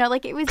mum.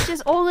 It was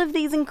just all of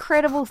these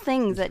incredible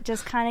things that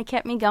just kind of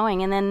kept me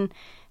going. And then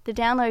the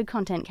download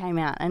content came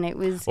out, and it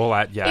was all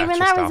that, even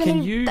extra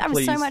that stuff.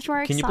 was so much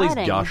more exciting. Can you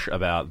please gush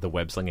about the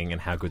web slinging and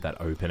how good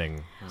that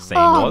opening scene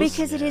was?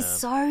 Because it is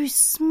so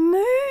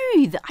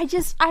smooth.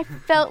 I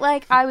felt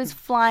like I was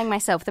flying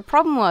myself. The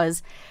problem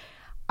was,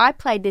 I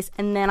played this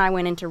and then I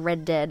went into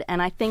Red Dead,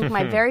 and I think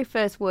my very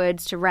first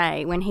words to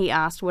Ray when he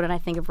asked what did I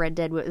think of Red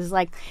Dead was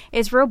like,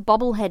 it's real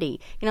bobbleheady.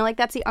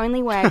 That's the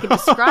only way I could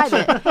describe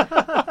it.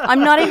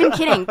 I'm not even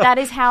kidding. That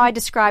is how I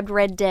described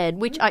Red Dead,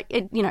 which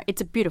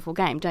it's a beautiful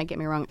game, don't get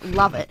me wrong,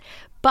 love it.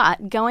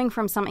 But going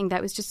from something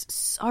that was just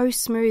so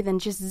smooth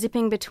and just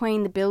zipping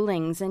between the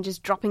buildings and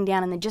just dropping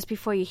down, and then just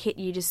before you hit,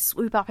 you just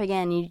swoop up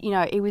again.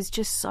 It was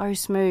just so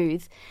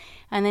smooth.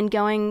 And then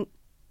going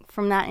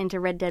from that into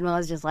Red Dead, I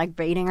was just like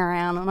beating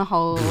around on a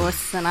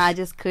horse, and I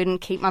just couldn't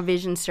keep my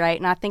vision straight.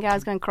 And I think I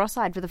was going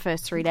cross-eyed for the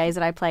first 3 days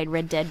that I played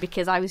Red Dead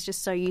because I was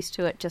just so used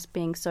to it just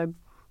being so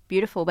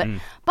beautiful.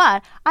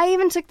 But I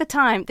even took the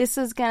time. This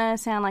is going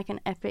to sound like an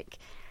epic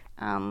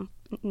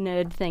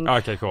nerd thing.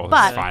 Okay, cool. But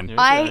That's fine.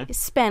 I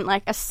spent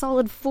like a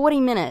solid 40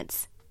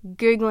 minutes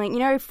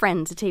Googling,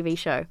 Friends, a TV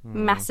show.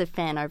 Massive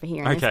fan over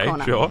here in this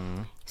corner. Sure.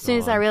 As soon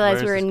as I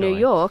realised we were in New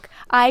York,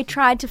 I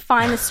tried to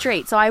find the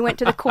street. So I went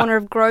to the corner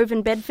of Grove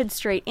and Bedford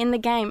Street in the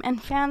game and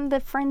found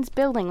the Friends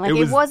building.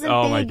 It wasn't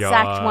the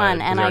exact one.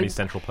 Was there any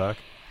central perk?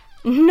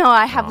 No,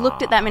 I have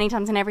looked at that many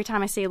times, and every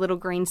time I see a little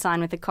green sign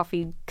with a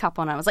coffee cup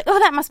on it, I was like, oh,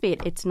 that must be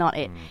it. It's not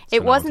it.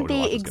 It wasn't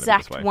the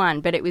exact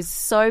one, but it was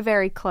so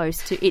very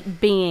close to it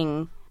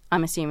being,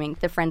 I'm assuming,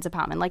 the Friends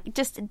apartment. Like,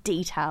 just a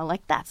detail.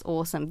 Like, that's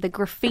awesome. The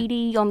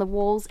graffiti on the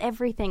walls,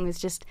 everything was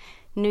just,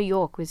 New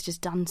York was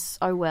just done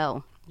so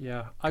well.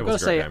 Yeah, I've got to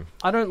say,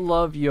 I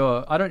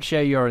don't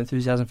share your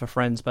enthusiasm for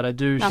Friends, but I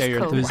do share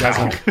your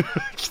enthusiasm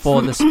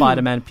for the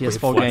Spider-Man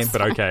PS4 game.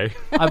 But okay.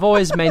 I've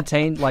always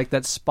maintained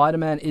that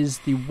Spider-Man is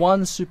the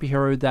one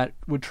superhero that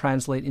would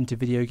translate into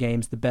video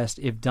games the best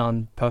if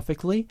done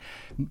perfectly.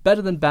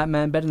 Better than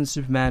Batman, better than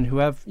Superman, who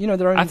have,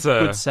 their own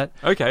good set.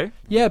 Okay.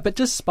 Yeah, but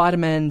just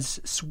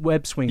Spider-Man's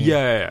web swinging.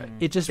 Yeah.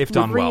 It just if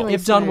done well. Really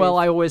if done well,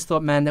 I always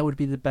thought, man, that would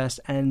be the best.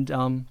 And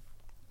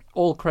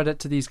all credit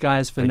to these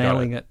guys for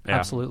nailing it. Yeah.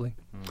 Absolutely.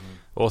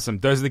 Awesome.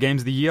 Those are the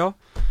games of the year.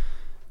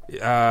 Lee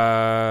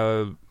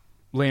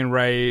and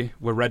Ray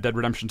were Red Dead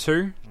Redemption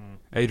 2.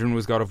 Adrian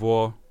was God of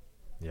War.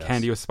 Yes.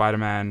 Candy was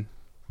Spider-Man.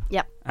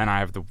 Yep. And I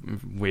have the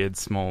weird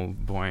small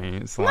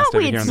boy Celeste over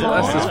here in the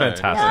small. corner. This is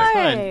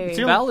fantastic. No.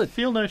 Fine. Valid.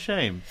 Feel no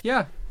shame.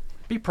 Yeah.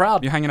 Be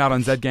proud. You're hanging out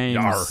on Zed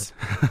Games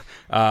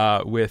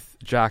with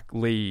Jack,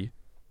 Lee,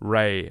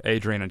 Ray,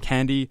 Adrian, and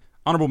Candy.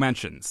 Honorable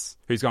mentions.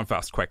 Who's gone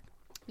first? Quick.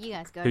 You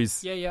guys go.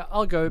 Yeah,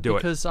 I'll go Do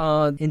because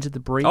Into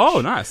the Breach.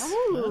 Oh, nice.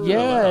 Ooh.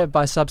 Yeah,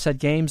 by Subset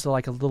Games, they're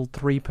like a little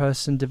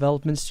 3-person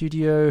development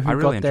studio who I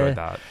really got enjoyed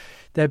that.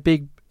 their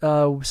big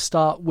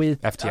start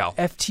with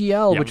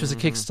FTL. which was a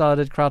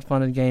Kickstarted,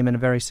 crowdfunded game and a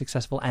very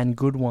successful and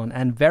good one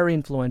and very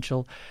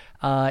influential.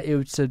 It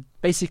was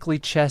basically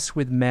chess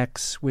with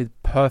mechs with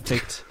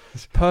perfect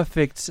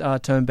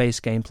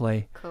turn-based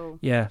gameplay. Cool.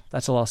 Yeah,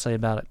 that's all I'll say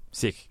about it.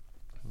 Sick.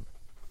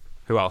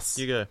 Who else?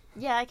 You go.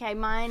 Yeah, okay.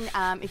 Mine,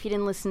 if you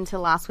didn't listen to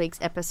last week's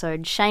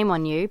episode, shame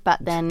on you, but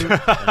then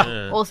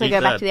also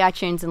go back to the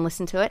iTunes and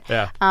listen to it.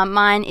 Yeah.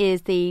 Mine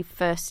is The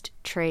First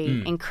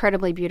Tree.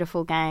 Incredibly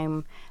beautiful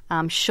game,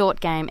 short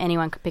game.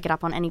 Anyone could pick it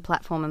up on any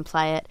platform and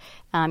play it.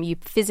 You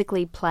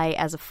physically play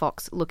as a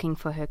fox looking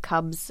for her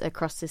cubs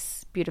across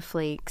this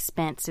beautifully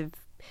expansive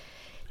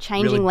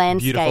changing really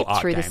beautiful landscape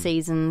art through the game.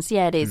 seasons.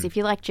 Yeah, it is. If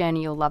you like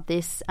Journey, you'll love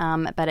this.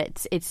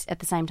 But it's at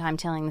the same time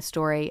telling the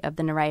story of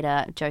the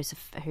narrator,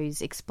 Joseph,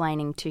 who's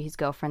explaining to his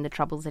girlfriend the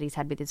troubles that he's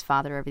had with his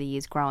father over the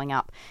years growing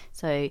up.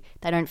 So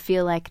they don't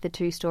feel like the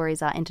two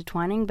stories are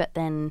intertwining, but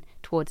then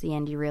towards the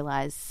end you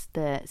realise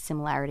the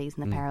similarities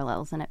and the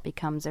parallels, and it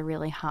becomes a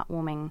really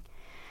heartwarming,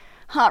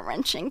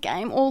 heart-wrenching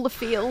game. All the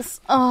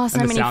feels. Oh, so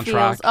And the many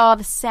soundtrack. feels. Oh,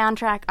 the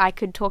soundtrack. I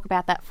could talk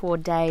about that for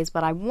days,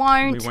 but I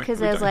won't because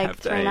we there's don't like have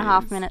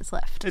 3.5 days. minutes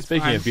left.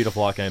 Speaking of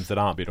beautiful art games that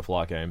aren't beautiful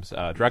art games,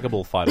 Dragon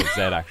Ball Fighter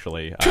Z,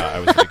 actually, I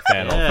was a big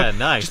fan of. Yeah,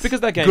 nice. Just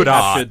because that game Good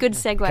art. captured, Good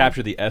segue.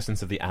 captured the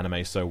essence of the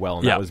anime so well,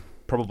 and Yeah. that was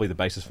probably the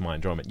basis for my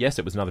enjoyment. Yes,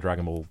 it was another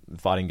Dragon Ball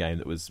fighting game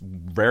that was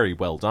very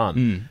well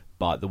done,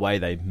 but the way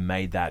they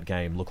made that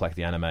game look like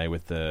the anime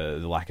with the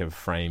lack of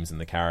frames and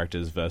the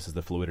characters versus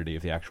the fluidity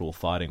of the actual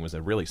fighting was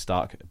a really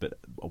stark but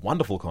a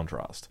wonderful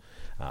contrast.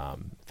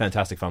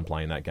 Fantastic fun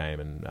playing that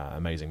game, and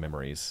amazing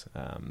memories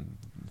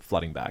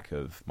flooding back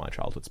of my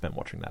childhood spent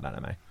watching that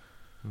anime.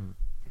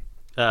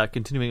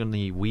 Continuing on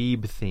the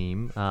weeb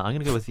theme, I'm going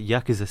to go with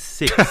Yakuza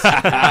 6.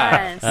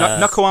 Yes.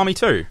 Not Kiwami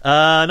 2.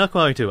 Not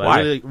Kiwami 2. Why?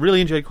 I really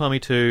enjoyed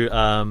Kiwami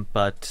 2,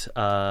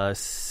 but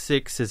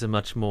 6 is a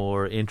much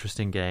more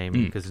interesting game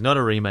because it's not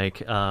a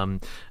remake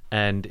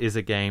and is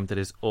a game that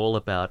is all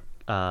about,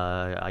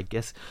 I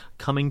guess,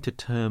 coming to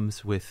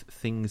terms with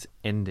things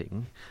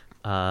ending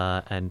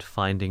and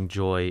finding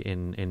joy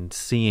in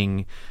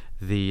seeing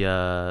the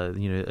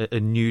a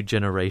new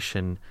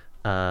generation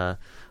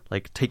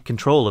like take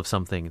control of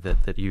something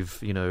that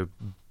you've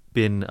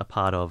been a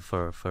part of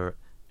for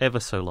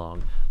ever so long.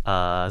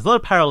 There's a lot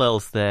of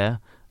parallels there.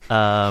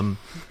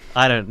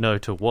 I don't know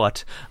to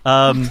what.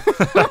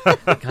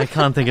 I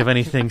can't think of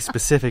anything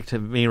specific to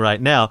me right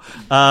now.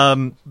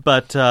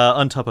 But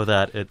on top of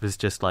that, it was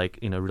just like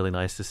really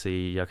nice to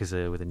see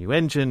Yakuza with a new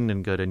engine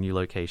and go to new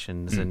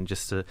locations and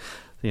just to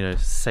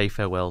say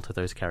farewell to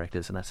those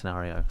characters in that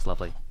scenario. It's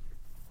lovely.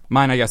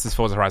 Mine, I guess, is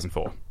Forza Horizon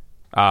 4.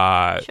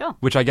 Sure.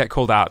 Which I get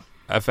called out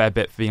a fair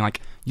bit for being like,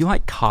 you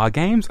like car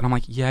games? And I'm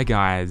like, yeah,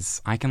 guys,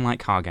 I can like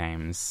car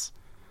games.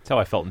 That's how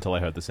I felt until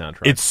I heard the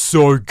soundtrack. It's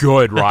so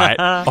good, right?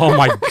 Oh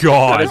my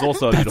god. That is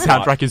also a that beautiful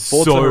soundtrack art. is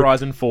Forza so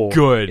Horizon 4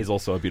 good. is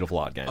also a beautiful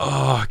art game.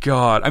 Oh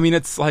god. I mean,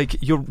 it's like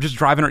you're just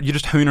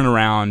hooning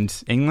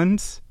around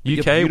England, UK.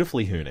 You're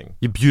beautifully hooning.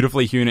 You're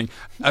beautifully hooning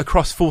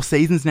across 4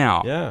 seasons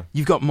now. Yeah.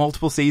 You've got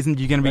multiple seasons.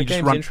 You're going to be That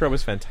just game's intro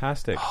was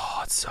fantastic.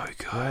 Oh, it's so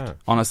good. Yeah.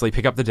 Honestly,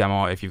 pick up the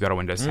demo if you've got a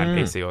Windows 10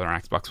 PC or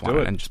an Xbox One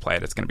it. and just play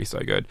it. It's going to be so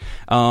good.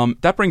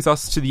 That brings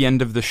us to the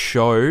end of the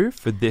show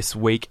for this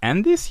week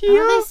and this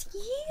year. This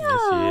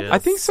year. year. I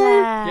think so.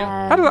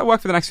 Sad. How does that work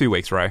for the next few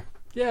weeks, Ray?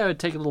 Yeah,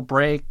 take a little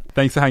break.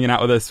 Thanks for hanging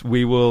out with us.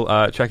 We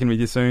will check in with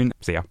you soon.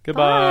 See ya.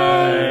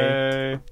 Goodbye.